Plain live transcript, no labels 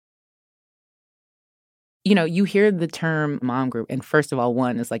You hear the term mom group, and first of all,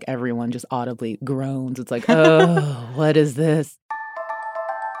 one is like everyone just audibly groans. It's like, oh, what is this?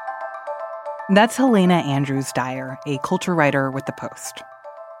 That's Helena Andrews Dyer, a culture writer with The Post.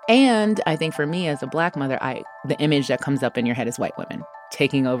 And I think for me as a Black mother, the image that comes up in your head is white women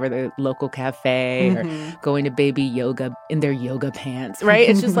taking over the local cafe or going to baby yoga in their yoga pants, right?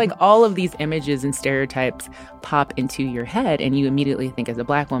 It's just like all of these images and stereotypes pop into your head, and you immediately think as a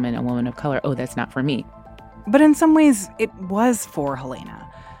Black woman, a woman of color, oh, that's not for me. But in some ways, it was for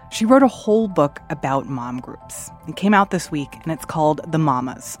Helena. She wrote a whole book about mom groups. It came out this week, and it's called The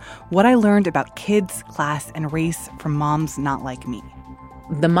Mamas: What I Learned About Kids, Class, and Race from Moms Not Like Me.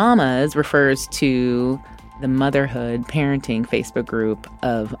 The Mamas refers to the motherhood parenting Facebook group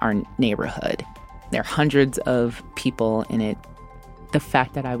of our neighborhood. There are hundreds of people in it. The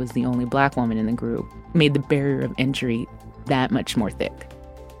fact that I was the only Black woman in the group made the barrier of entry that much more thick.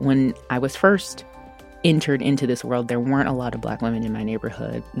 When I was first entered into this world, there weren't a lot of Black women in my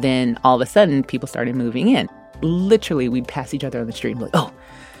neighborhood. Then all of a sudden, people started moving in. Literally, we'd pass each other on the street and be like, oh,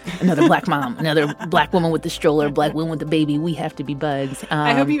 another Black mom, another Black woman with the stroller, Black woman with the baby. We have to be buds.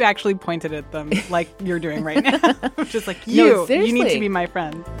 I hope you actually pointed at them like you're doing right now. Just like, you need to be my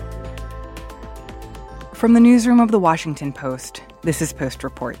friend. From the newsroom of The Washington Post, this is Post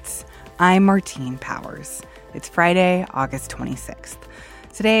Reports. I'm Martine Powers. It's Friday, August 26th.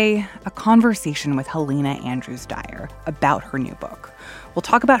 Today, a conversation with Helena Andrews Dyer about her new book. We'll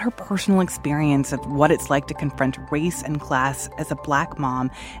talk about her personal experience of what it's like to confront race and class as a Black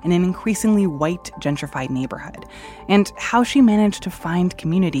mom in an increasingly white, gentrified neighborhood, and how she managed to find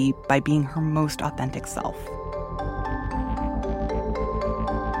community by being her most authentic self.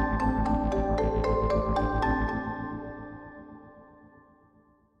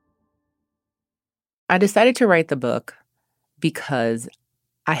 I decided to write the book because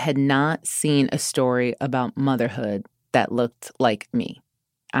I had not seen a story about motherhood that looked like me.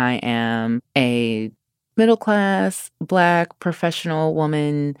 I am a middle-class, Black, professional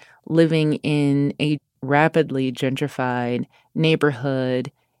woman living in a rapidly gentrified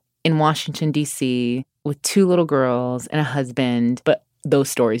neighborhood in Washington, D.C., with 2 little girls and a husband, but those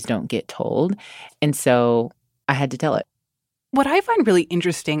stories don't get told. And so I had to tell it. What I find really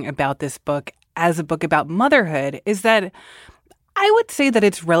interesting about this book as a book about motherhood is that I would say that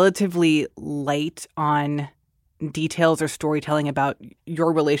it's relatively light on details or storytelling about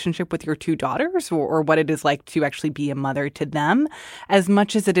your relationship with your 2 daughters or what it is like to actually be a mother to them, as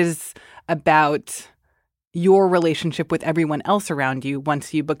much as it is about your relationship with everyone else around you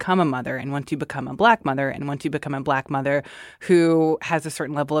once you become a mother and once you become a Black mother and once you become a Black mother who has a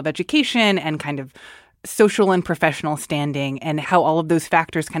certain level of education and kind of social and professional standing, and how all of those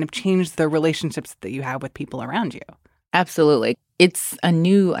factors kind of change the relationships that you have with people around you. Absolutely. It's a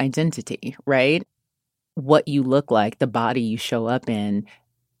new identity, right? What you look like, the body you show up in,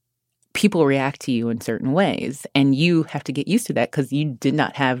 people react to you in certain ways. And you have to get used to that because you did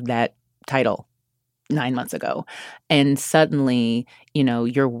not have that title 9 months ago. And suddenly,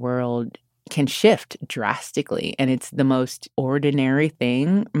 your world can shift drastically. And it's the most ordinary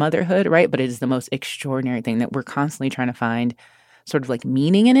thing, motherhood, right? But it is the most extraordinary thing that we're constantly trying to find sort of like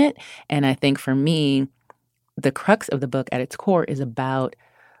meaning in it. And I think for me, the crux of the book at its core is about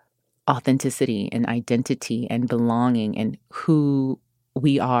authenticity and identity and belonging and who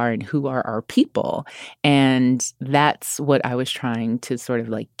we are and who are our people. And that's what I was trying to sort of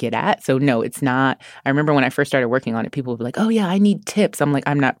like get at. So no, it's not. I remember when I first started working on it, people would be like, oh yeah, I need tips. I'm like,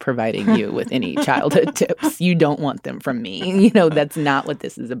 I'm not providing you with any childhood tips. You don't want them from me. That's not what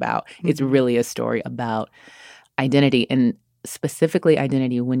this is about. It's really a story about identity, and specifically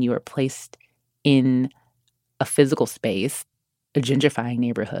identity when you are placed in a physical space, a gentrifying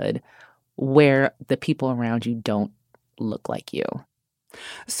neighborhood, where the people around you don't look like you.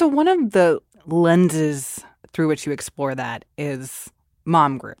 So one of the lenses through which you explore that is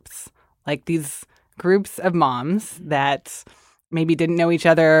mom groups, like these groups of moms that maybe didn't know each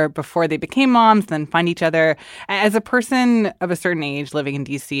other before they became moms, then find each other. As a person of a certain age living in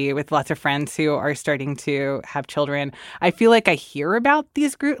D.C. with lots of friends who are starting to have children, I feel like I hear about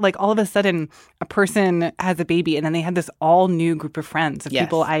these groups. Like all of a sudden, a person has a baby and then they have this all new group of friends of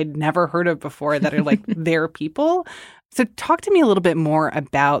people I'd never heard of before that are like their people. So talk to me a little bit more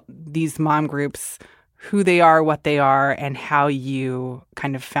about these mom groups, who they are, what they are, and how you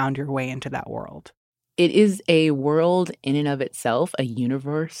kind of found your way into that world. It is a world in and of itself, a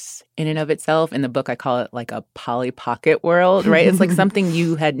universe in and of itself. In the book, I call it like a Polly Pocket world, right? It's like something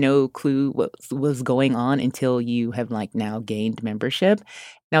you had no clue what was going on until you have like now gained membership.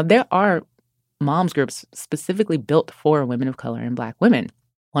 Now, there are moms groups specifically built for women of color and Black women.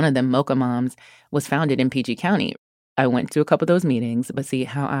 One of them, Mocha Moms, was founded in PG County. I went to a couple of those meetings, but see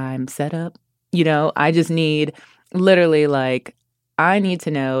how I'm set up? I just need literally I need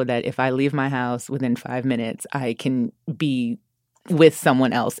to know that if I leave my house within 5 minutes, I can be with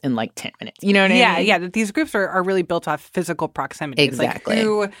someone else in 10 minutes. You know what I mean? Yeah. That these groups are really built off physical proximity. Exactly. It's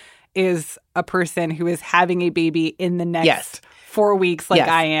who is a person who is having a baby in the next 4 weeks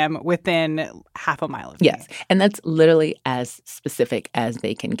I am within half a mile of me. Yes. And that's literally as specific as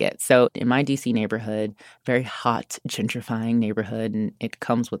they can get. So in my DC neighborhood, very hot, gentrifying neighborhood, and it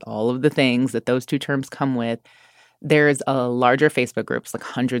comes with all of the things that those two terms come with. There's a larger Facebook groups,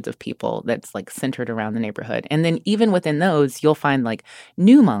 hundreds of people that's centered around the neighborhood. And then even within those, you'll find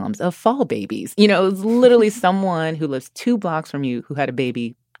new moms of fall babies. It's literally someone who lives 2 blocks from you who had a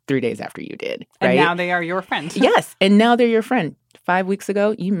baby 3 days after you did. Right? And now they are your friend. Yes. And now they're your friend. 5 weeks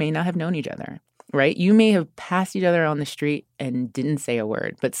ago, you may not have known each other, right? You may have passed each other on the street and didn't say a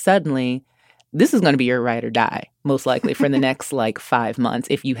word. But suddenly, this is going to be your ride or die, most likely for the next 5 months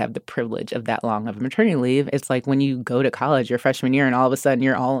if you have the privilege of that long of a maternity leave. It's like when you go to college your freshman year and all of a sudden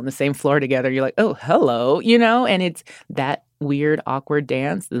you're all on the same floor together. You're like, oh, hello, and it's that weird, awkward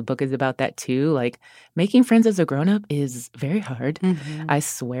dance. The book is about that too. Making friends as a grown-up is very hard. Mm-hmm. I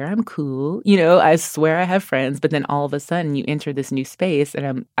swear I'm cool. I swear I have friends. But then all of a sudden you enter this new space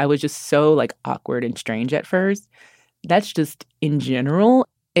and I was just so awkward and strange at first. That's just in general.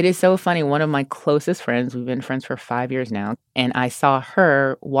 It is so funny. One of my closest friends, we've been friends for 5 years now, and I saw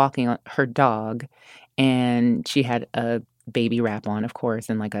her walking her dog, and she had a baby wrap on, of course,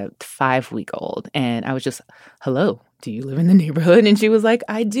 and a 5-week-old. And I was just, hello, do you live in the neighborhood? And she was like,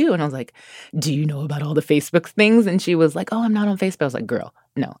 I do. And I was like, do you know about all the Facebook things? And she was like, oh, I'm not on Facebook. I was like, girl,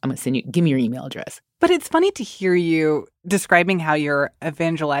 no, I'm going to send you, give me your email address. But it's funny to hear you describing how you're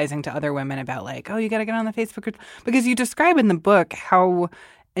evangelizing to other women about oh, you got to get on the Facebook group. Because you describe in the book how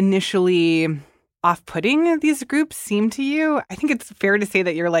initially off-putting these groups seem to you. I think it's fair to say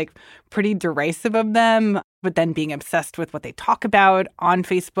that you're pretty derisive of them, but then being obsessed with what they talk about on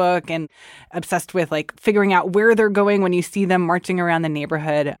Facebook and obsessed with figuring out where they're going when you see them marching around the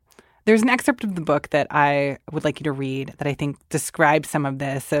neighborhood. There's an excerpt of the book that I would like you to read that I think describes some of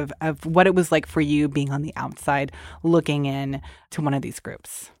this, of what it was like for you being on the outside looking in to one of these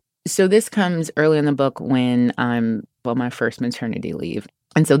groups. So this comes early in the book when I'm on my first maternity leave.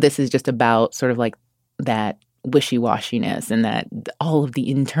 And so this is just about sort of that wishy-washiness and that all of the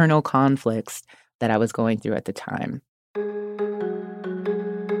internal conflicts that I was going through at the time.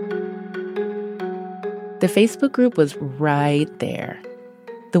 The Facebook group was right there.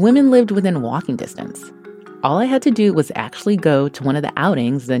 The women lived within walking distance. All I had to do was actually go to one of the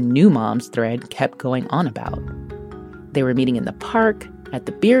outings the New Moms thread kept going on about. They were meeting in the park, at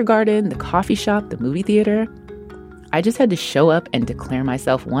the beer garden, the coffee shop, the movie theater. I just had to show up and declare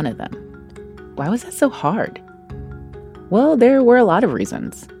myself one of them. Why was that so hard? Well, there were a lot of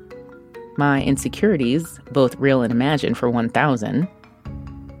reasons. My insecurities, both real and imagined for 1,000.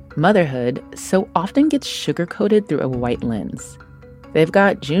 Motherhood so often gets sugar-coated through a white lens. They've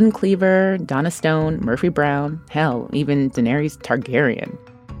got June Cleaver, Donna Stone, Murphy Brown, hell, even Daenerys Targaryen.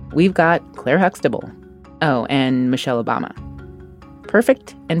 We've got Claire Huxtable. Oh, and Michelle Obama.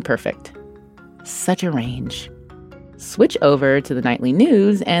 Perfect and perfect. Such a range. Switch over to the nightly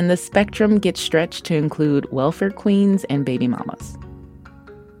news, and the spectrum gets stretched to include welfare queens and baby mamas.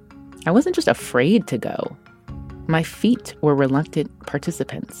 I wasn't just afraid to go. My feet were reluctant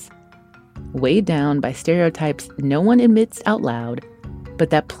participants, weighed down by stereotypes no one admits out loud,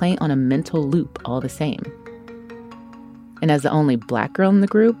 but that play on a mental loop all the same. And as the only Black girl in the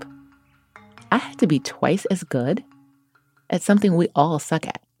group, I had to be twice as good at something we all suck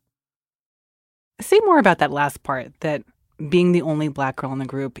at. Say more about that last part, that being the only Black girl in the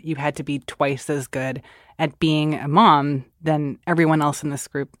group, you had to be twice as good at being a mom than everyone else in this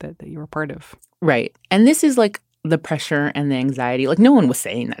group that you were part of. Right. And this is the pressure and the anxiety. No one was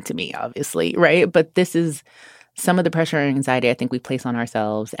saying that to me, obviously, right? But this is some of the pressure and anxiety I think we place on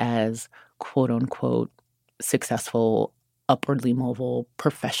ourselves as quote unquote successful, upwardly mobile,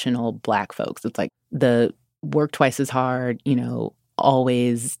 professional Black folks. It's the work twice as hard,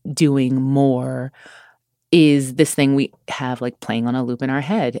 always doing more is this thing we have playing on a loop in our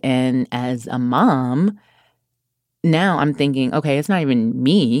head. And as a mom, now I'm thinking, okay, it's not even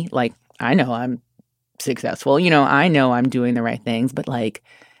me. I know I'm successful. I know I'm doing the right things, but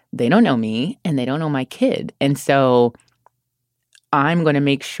they don't know me and they don't know my kid. And so I'm going to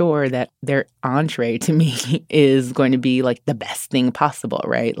make sure that their entree to me is going to be the best thing possible,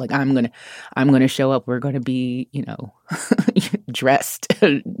 right? I'm going to show up. We're going to be, dressed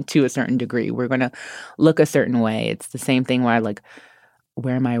to a certain degree. We're going to look a certain way. It's the same thing where I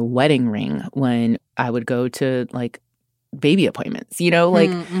wear my wedding ring when I would go to like baby appointments, like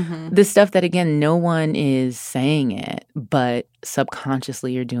the stuff that, again, no one is saying it, but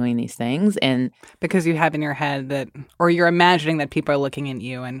subconsciously you're doing these things. And because you have in your head that, or you're imagining that people are looking at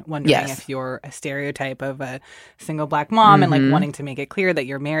you and wondering if you're a stereotype of a single Black mom and like wanting to make it clear that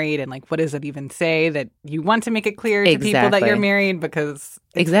you're married. And like, what does it even say that you want to make it clear to people that you're married, because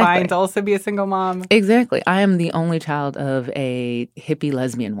it's fine to also be a single mom? Exactly. I am the only child of a hippie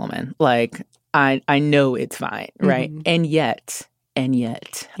lesbian woman. Like, I know it's fine, right? And yet, I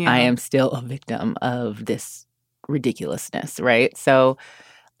am still a victim of this ridiculousness, right? So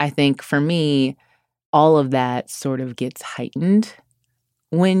I think for me, all of that sort of gets heightened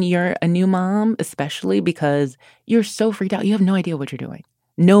when you're a new mom, especially because you're so freaked out. You have no idea what you're doing.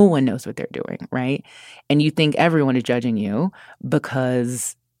 No one knows what they're doing, right? And you think everyone is judging you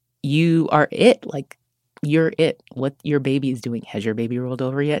because you are it. Like, you're it. What your baby is doing. Has your baby rolled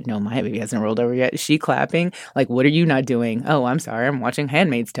over yet? No, my baby hasn't rolled over yet. Is she clapping? Like, what are you not doing? Oh, I'm sorry. I'm watching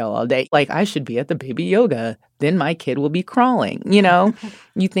Handmaid's Tale all day. Like, I should be at the baby yoga. Then my kid will be crawling.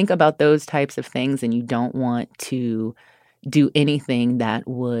 You think about those types of things and you don't want to do anything that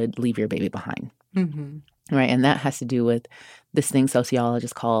would leave your baby behind. Right. And that has to do with this thing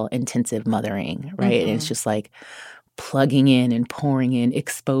sociologists call intensive mothering. Right. And it's just like plugging in and pouring in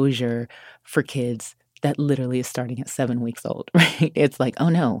exposure for kids that literally is starting at 7 weeks old, right? It's like, oh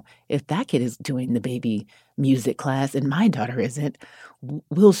no, if that kid is doing the baby music class and my daughter isn't,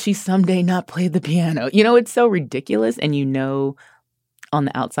 will she someday not play the piano? It's so ridiculous. And on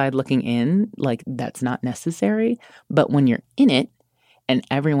the outside looking in, like, that's not necessary. But when you're in it and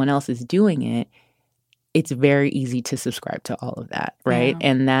everyone else is doing it, it's very easy to subscribe to all of that, right? Yeah.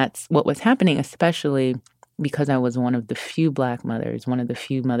 And that's what was happening, especially because I was one of the few Black mothers, one of the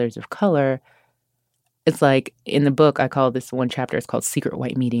few mothers of color. It's like in the book, I call this one chapter, it's called Secret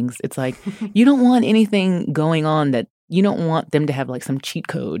White Meetings. It's like, you don't want anything going on that you don't want them to have like some cheat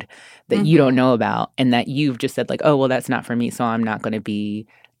code that you don't know about and that you've just said like, oh, well, that's not for me, so I'm not going to be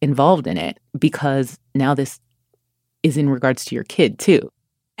involved in it, because now this is in regards to your kid too.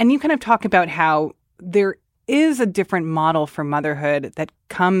 And you kind of talk about how there is a different model for motherhood that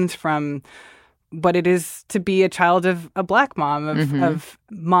comes from what it is to be a child of a Black mom, of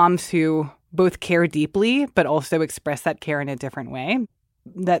moms who both care deeply, but also express that care in a different way.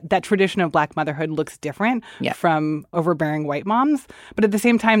 That tradition of Black motherhood looks different from overbearing white moms. But at the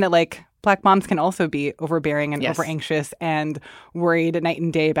same time that like Black moms can also be overbearing and over anxious and worried night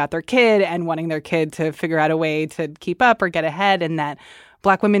and day about their kid and wanting their kid to figure out a way to keep up or get ahead, and that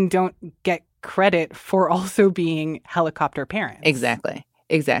Black women don't get credit for also being helicopter parents. Exactly.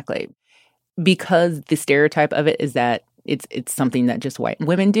 Because the stereotype of it is that it's something that just white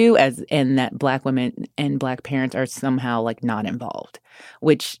women do, and that Black women and Black parents are somehow like not involved,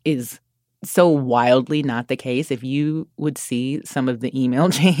 which is so wildly not the case. If you would see some of the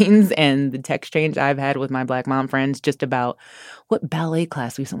email chains and the text change I've had with my Black mom friends just about what ballet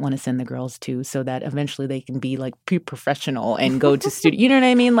class we want to send the girls to so that eventually they can be like pre-professional and go to studio. You know what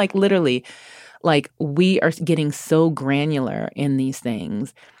I mean? Like literally, like we are getting so granular in these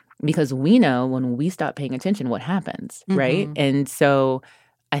things, because we know when we stop paying attention what happens, right? And so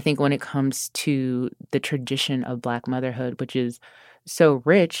I think when it comes to the tradition of Black motherhood, which is so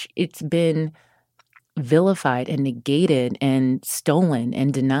rich, it's been vilified and negated and stolen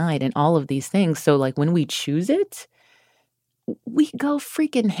and denied and all of these things. So like when we choose it, we go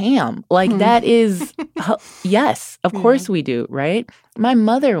freaking ham. Like that is, yes, of course we do, right? My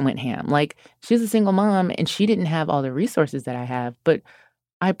mother went ham. Like she's a single mom and she didn't have all the resources that I have, but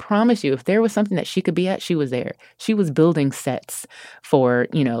I promise you, if there was something that she could be at, she was there. She was building sets for,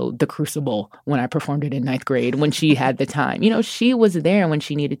 The Crucible when I performed it in 9th grade, when she had the time. She was there when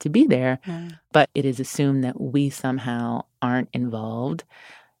she needed to be there. But it is assumed that we somehow aren't involved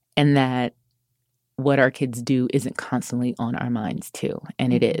and that what our kids do isn't constantly on our minds too.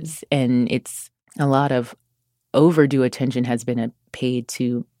 And it is. And it's a lot of overdue attention has been paid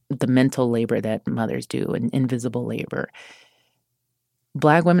to the mental labor that mothers do and invisible labor.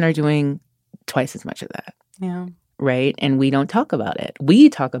 Black women are doing twice as much of that. Yeah. Right? And we don't talk about it. We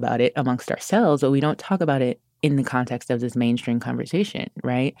talk about it amongst ourselves, but we don't talk about it in the context of this mainstream conversation,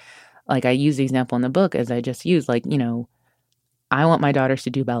 right? Like I use the example in the book as I just used, like, I want my daughters to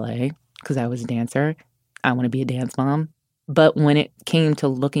do ballet because I was a dancer. I want to be a dance mom. But when it came to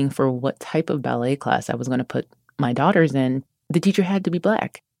looking for what type of ballet class I was going to put my daughters in, the teacher had to be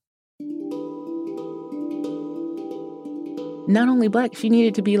Black. not only black, she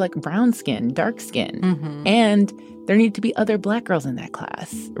needed to be like brown skin, dark skin. Mm-hmm. And there needed to be other black girls in that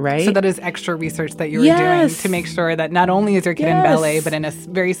class, right? So that is extra research that you were doing to make sure that not only is your kid in ballet, but in a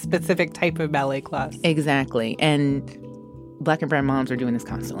very specific type of ballet class. Exactly. And black and brown moms are doing this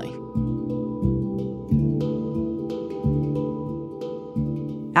constantly.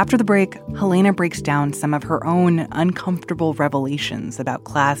 After the break, Helena breaks down some of her own uncomfortable revelations about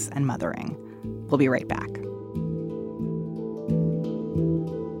class and mothering. We'll be right back.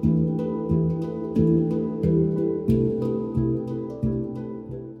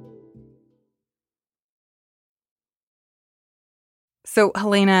 So,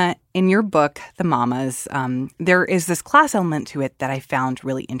 Helena, in your book, The Mamas, there is this class element to it that I found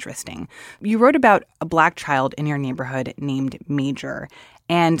really interesting. You wrote about a black child in your neighborhood named Major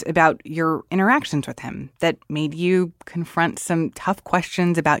and about your interactions with him that made you confront some tough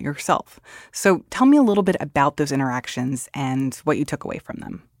questions about yourself. So tell me a little bit about those interactions and what you took away from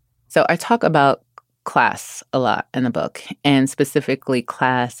them. So I talk about class a lot in the book, and specifically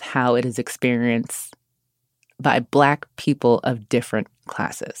class, how it is experienced by black people of different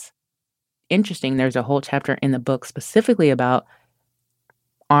classes. Interesting, there's a whole chapter in the book specifically about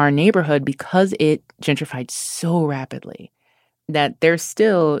our neighborhood because it gentrified so rapidly that there's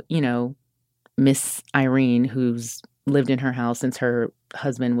still, Miss Irene, who's lived in her house since her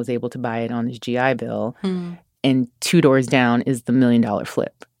husband was able to buy it on his GI Bill. And 2 doors down is the $1 million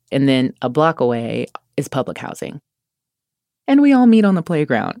flip. And then a block away is public housing. And we all meet on the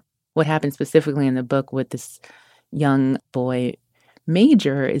playground. What happened specifically in the book with this young boy,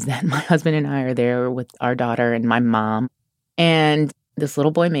 Major, is that my husband and I are there with our daughter and my mom. And this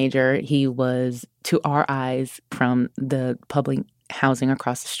little boy, Major, he was, to our eyes, from the public housing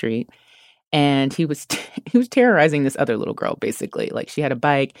across the street. And he was terrorizing this other little girl, basically. Like, she had a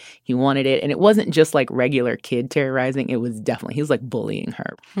bike, he wanted it. And it wasn't just like regular kid terrorizing. It was definitely, he was like bullying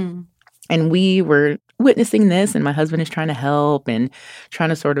her. And we were witnessing this, and my husband is trying to help and trying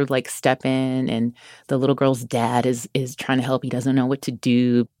to sort of like step in. And the little girl's dad is trying to help. He doesn't know what to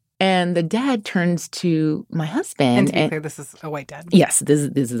do. And the dad turns to my husband. And to be clear, this is a white dad. Yes, this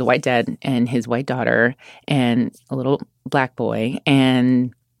is a white dad and his white daughter and a little black boy.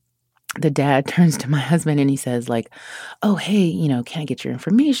 And the dad turns to my husband and he says, like, oh, hey, can I get your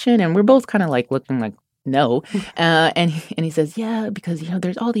information? And we're both kind of like looking like, no. And he says, yeah, because,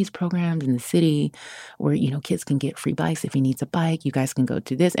 there's all these programs in the city where, kids can get free bikes. If he needs a bike, you guys can go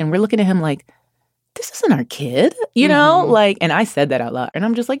to this. And we're looking at him like, this isn't our kid, and I said that out loud. And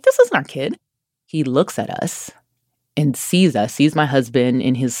I'm just like, this isn't our kid. He looks at us and sees my husband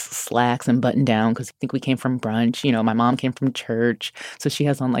in his slacks and button down because I think we came from brunch. My mom came from church. So she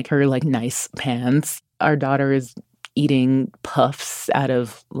has on like her like nice pants. Our daughter is eating puffs out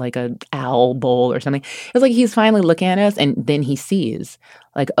of like a owl bowl or something. It's like he's finally looking at us, and then he sees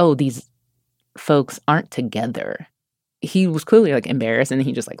like, oh, these folks aren't together. He was clearly like embarrassed, and then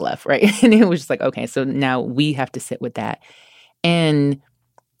he just like left, right? And it was just like, okay, so now we have to sit with that. And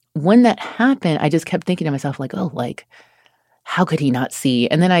when that happened, I just kept thinking to myself like, oh, like, how could he not see?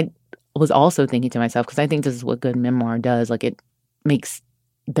 And then I was also thinking to myself, because I think this is what good memoir does, like it makes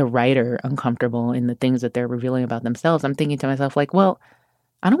the writer uncomfortable in the things that they're revealing about themselves. I'm thinking to myself like, well,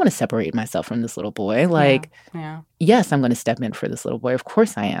 I don't want to separate myself from this little boy. Like, yes, I'm going to step in for this little boy. Of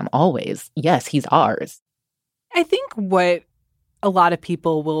course I am, always. Yes, he's ours. I think what a lot of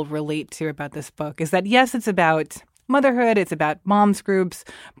people will relate to about this book is that, yes, it's about motherhood, it's about moms groups,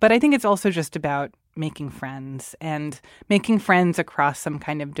 but I think it's also just about making friends and making friends across some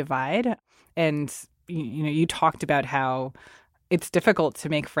kind of divide. And, you talked about how it's difficult to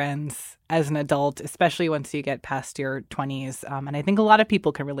make friends as an adult, especially once you get past your 20s. And I think a lot of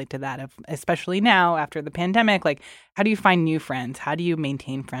people can relate to that, especially now after the pandemic. Like, how do you find new friends? How do you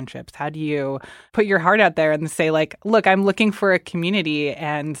maintain friendships? How do you put your heart out there and say, like, look, I'm looking for a community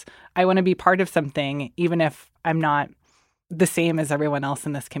and I want to be part of something, even if I'm not the same as everyone else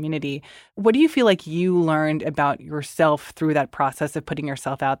in this community. What do you feel like you learned about yourself through that process of putting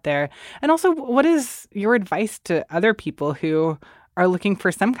yourself out there? And also, what is your advice to other people who are looking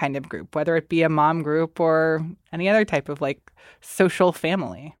for some kind of group, whether it be a mom group or any other type of like social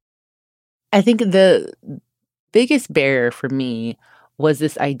family? I think the biggest barrier for me was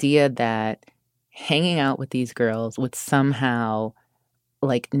this idea that hanging out with these girls would somehow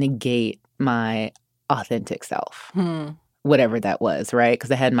like negate my authentic self. Whatever that was, right? Because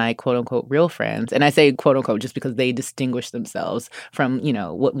I had my quote unquote real friends. And I say quote unquote just because they distinguish themselves from,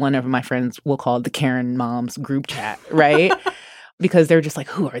 what one of my friends will call the Karen Moms group chat, right? Because they're just like,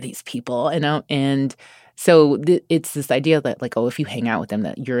 who are these people? And so it's this idea that like, oh, if you hang out with them,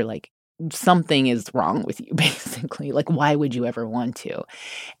 that you're like something is wrong with you, basically. Like, why would you ever want to?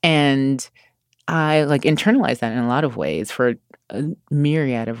 And I like internalized that in a lot of ways for a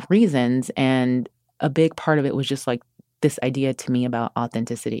myriad of reasons. And a big part of it was just like this idea to me about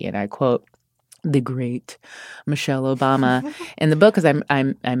authenticity. And I quote the great Michelle Obama in the book, because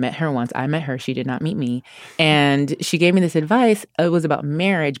I met her once. I met her. She did not meet me. And she gave me this advice. It was about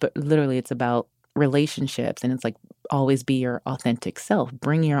marriage, but literally it's about relationships. And it's like, always be your authentic self.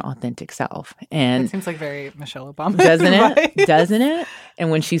 Bring your authentic self. And it seems like very Michelle Obama. Doesn't it? Doesn't it? And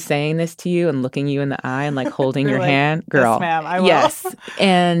when she's saying this to you and looking you in the eye and like holding your like, hand, girl. Yes, ma'am, I will. Yes.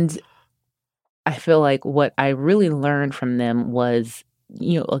 And I feel like what I really learned from them was,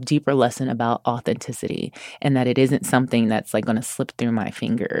 a deeper lesson about authenticity, and that it isn't something that's like going to slip through my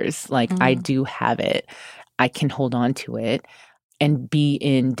fingers. Like I do have it. I can hold on to it and be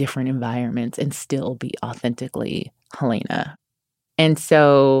in different environments and still be authentically Helena. And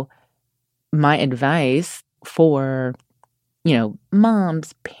so my advice for,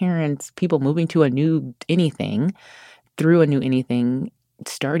 moms, parents, people moving to a new anything, through a new anything,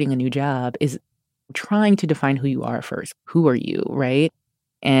 starting a new job is trying to define who you are first. Who are you, right?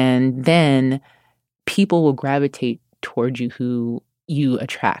 And then people will gravitate towards you who you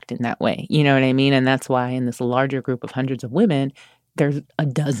attract in that way. You know what I mean? And that's why in this larger group of hundreds of women, there's a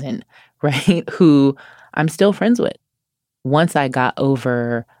dozen, right, who I'm still friends with. Once I got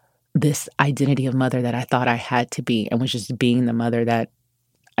over this identity of mother that I thought I had to be and was just being the mother that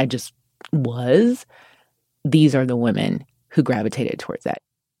I just was, these are the women who gravitated towards that.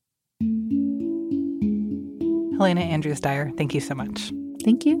 Helena Andrews Dyer, thank you so much.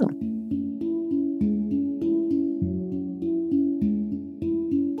 Thank you.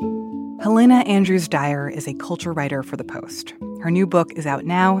 Helena Andrews Dyer is a culture writer for The Post. Her new book is out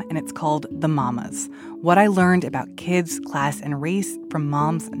now, and it's called The Mamas: What I Learned About Kids, Class, and Race from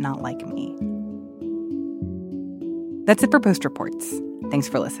Moms Not Like Me. That's it for Post Reports. Thanks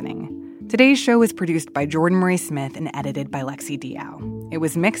for listening. Today's show was produced by Jordan Murray Smith and edited by Lexi Diao. It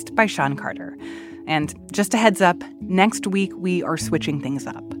was mixed by Sean Carter. And just a heads up, next week we are switching things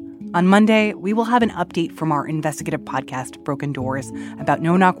up. On Monday, we will have an update from our investigative podcast, Broken Doors, about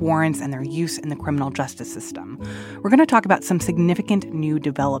no-knock warrants and their use in the criminal justice system. We're going to talk about some significant new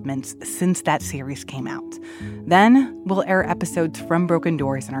developments since that series came out. Then we'll air episodes from Broken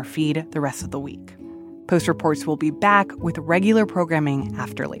Doors in our feed the rest of the week. Post Reports will be back with regular programming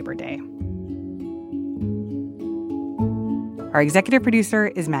after Labor Day. Our executive producer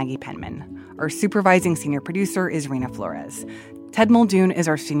is Maggie Penman. Our supervising senior producer is Rena Flores. Ted Muldoon is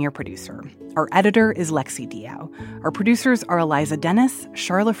our senior producer. Our editor is Lexi Diao. Our producers are Eliza Dennis,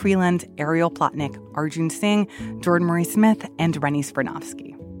 Charla Freeland, Ariel Plotnick, Arjun Singh, Jordan Murray Smith, and Rennie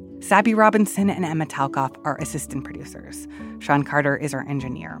Spernovsky. Sabby Robinson and Emma Talkoff are assistant producers. Sean Carter is our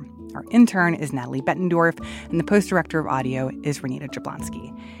engineer. Our intern is Natalie Bettendorf, and the post director of audio is Renita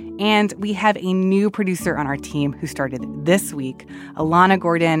Jablonski. And we have a new producer on our team who started this week, Alana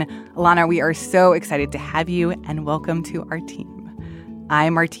Gordon. Alana, we are so excited to have you, and welcome to our team.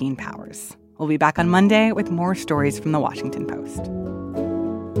 I'm Martine Powers. We'll be back on Monday with more stories from the Washington Post.